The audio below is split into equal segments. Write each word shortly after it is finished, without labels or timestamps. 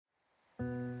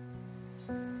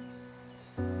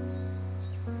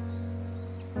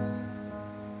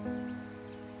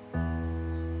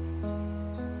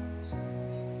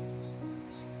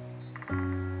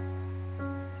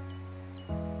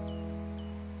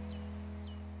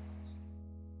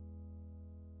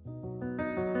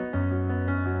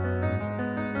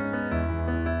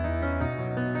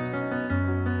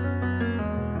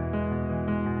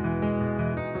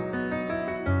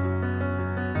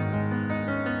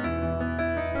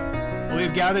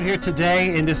We've gathered here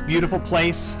today in this beautiful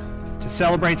place to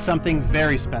celebrate something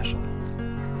very special.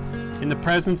 In the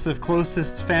presence of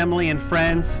closest family and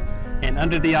friends and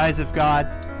under the eyes of God,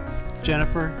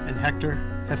 Jennifer and Hector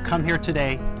have come here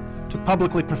today to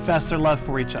publicly profess their love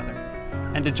for each other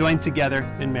and to join together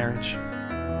in marriage.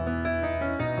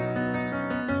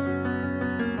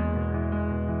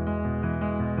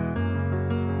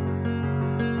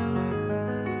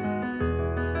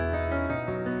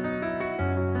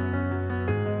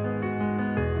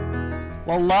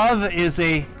 Well, love is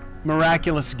a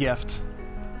miraculous gift,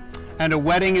 and a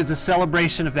wedding is a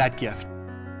celebration of that gift.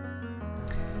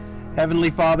 Heavenly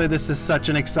Father, this is such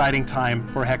an exciting time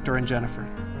for Hector and Jennifer.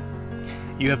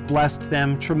 You have blessed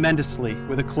them tremendously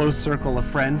with a close circle of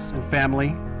friends and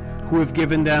family who have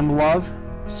given them love,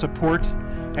 support,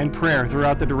 and prayer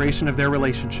throughout the duration of their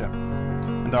relationship.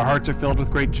 And their hearts are filled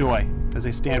with great joy as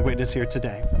they stand witness here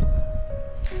today.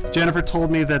 Jennifer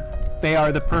told me that they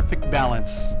are the perfect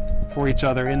balance for each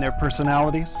other in their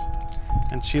personalities,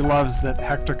 and she loves that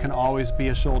Hector can always be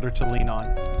a shoulder to lean on.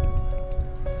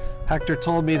 Hector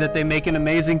told me that they make an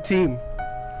amazing team,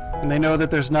 and they know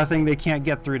that there's nothing they can't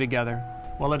get through together.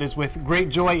 Well, it is with great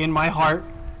joy in my heart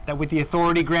that with the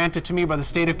authority granted to me by the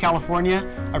state of California,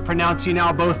 I pronounce you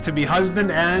now both to be husband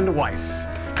and wife.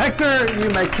 Hector, you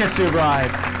may kiss your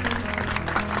bride.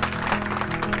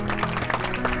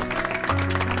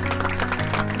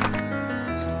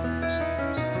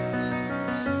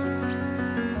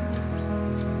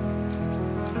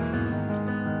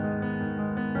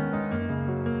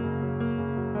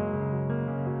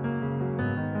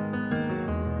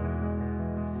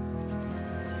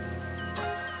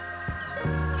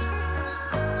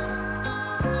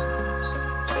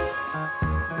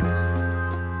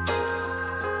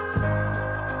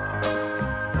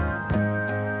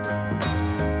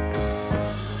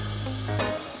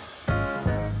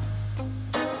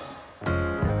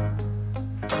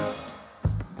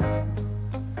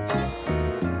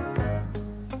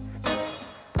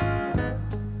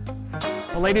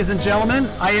 Ladies and gentlemen,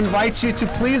 I invite you to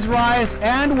please rise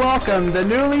and welcome the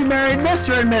newly married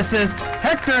Mr. and Mrs.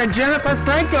 Hector and Jennifer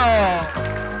Franco.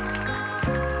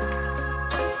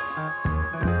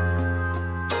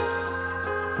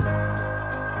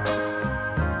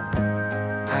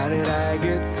 How did I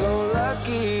get so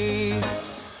lucky?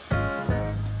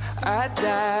 I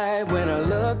die when I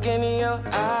look in your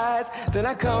eyes, then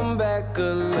I come back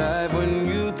alive when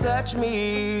you touch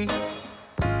me.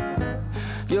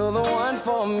 You're the one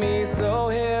for me, so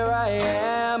here I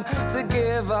am to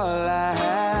give all I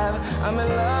have. I'm in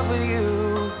love with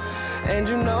you, and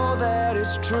you know that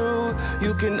it's true.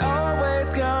 You can always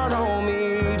count on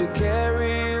me to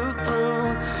carry you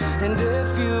through. And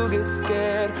if you get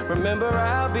scared, remember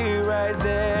I'll be right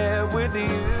there with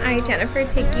you. I, Jennifer,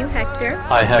 take you, Hector.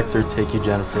 I, Hector, take you,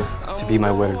 Jennifer, to be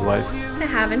my wedded wife. To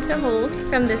have and to hold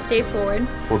from this day forward.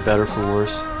 For better, for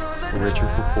worse, for richer,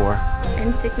 for poor.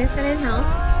 In sickness and in health,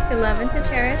 to love and to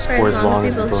cherish, for as long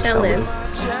as we both shall live.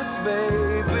 Just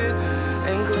baby,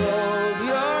 and close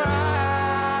your eyes.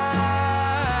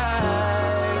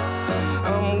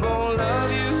 I'm gonna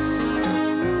love you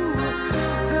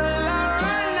till I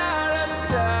run out of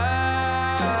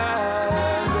time,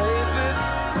 baby.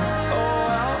 Oh,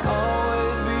 I'll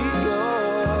always be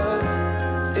yours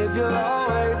if you'll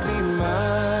always be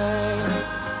mine.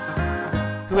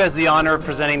 Who has the honor of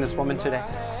presenting this woman today?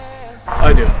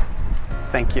 I do.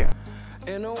 Thank you.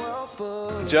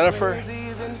 Jennifer,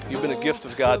 you've been a gift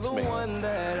of God to me.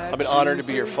 I've been honored to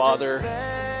be your father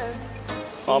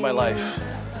all my life.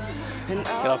 And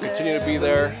I'll continue to be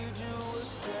there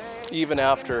even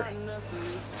after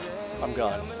I'm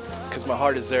gone, because my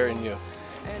heart is there in you.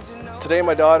 Today,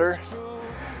 my daughter,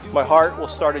 my heart will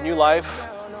start a new life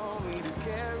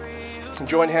and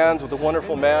join hands with a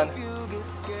wonderful man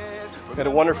and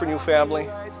a wonderful new family.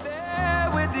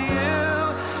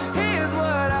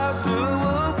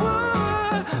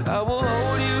 I will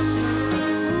hold you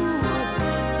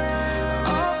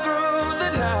all through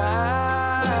the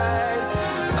night.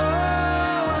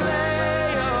 Oh,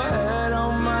 lay your head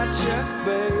on my chest,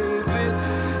 baby,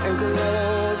 and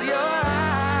close your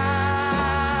eyes.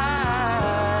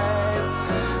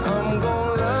 I'm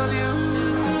gonna love you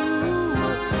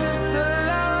till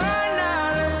I run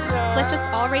out of time. Let's just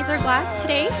all raise our glass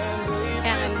today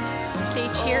and say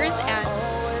cheers, and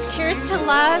cheers to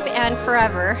love and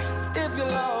forever.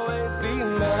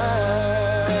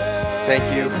 Thank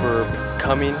you for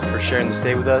coming, for sharing this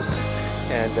day with us,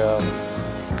 and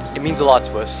it means a lot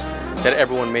to us that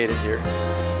everyone made it here,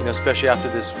 you know, especially after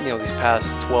this, you know, these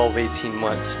past 12, 18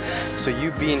 months. So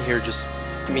you being here just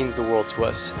means the world to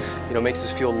us, you know, makes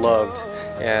us feel loved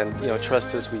And you know,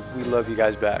 trust us, we love you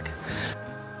guys back.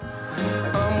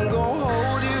 I'm gonna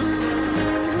hold you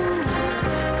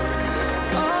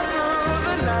all through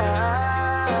the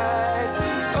night.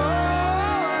 Oh,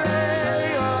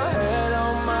 lay your head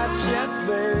on my chest,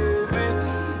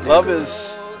 baby. Love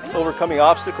is overcoming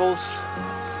obstacles,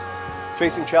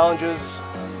 facing challenges,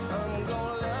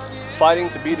 fighting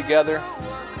to be together.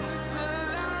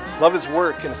 Love is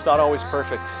work, and it's not always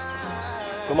perfect.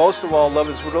 But most of all, love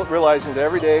is realizing that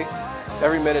every day,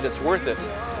 every minute, it's worth it.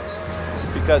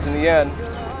 Because in the end,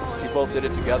 you both did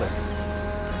it together.